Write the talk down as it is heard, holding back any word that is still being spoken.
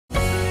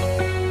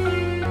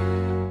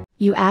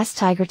You ask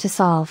Tiger to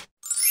solve.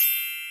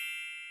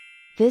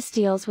 This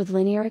deals with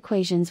linear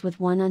equations with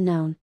one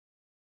unknown.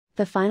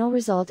 The final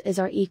result is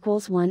r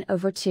equals 1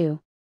 over 2.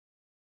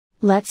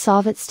 Let's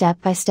solve it step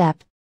by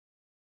step.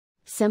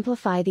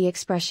 Simplify the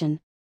expression.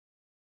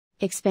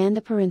 Expand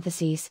the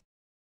parentheses.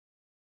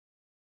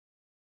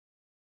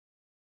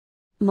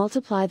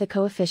 Multiply the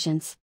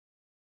coefficients.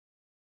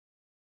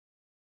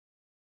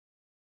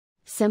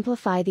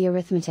 Simplify the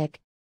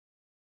arithmetic.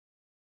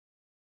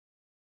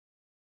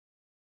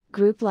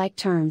 Group like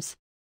terms.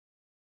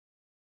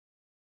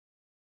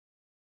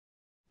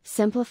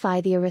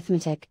 Simplify the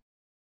arithmetic.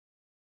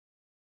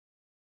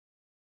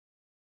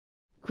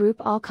 Group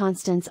all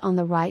constants on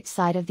the right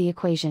side of the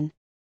equation.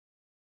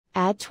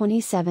 Add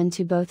 27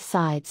 to both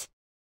sides.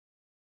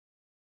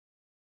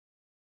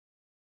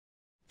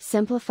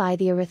 Simplify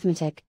the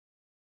arithmetic.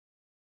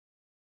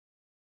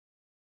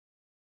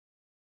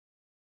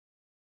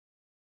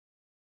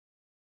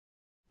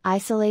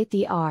 Isolate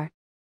the r.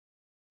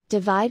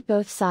 Divide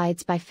both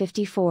sides by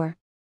 54.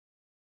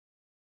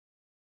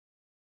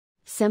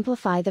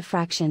 Simplify the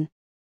fraction.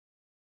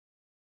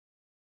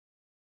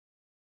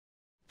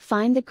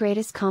 Find the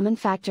greatest common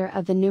factor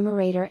of the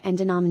numerator and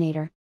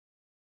denominator.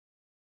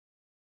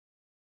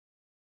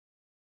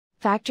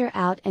 Factor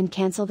out and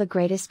cancel the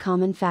greatest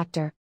common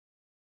factor.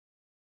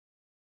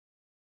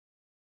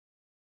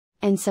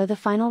 And so the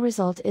final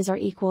result is r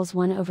equals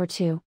 1 over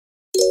 2.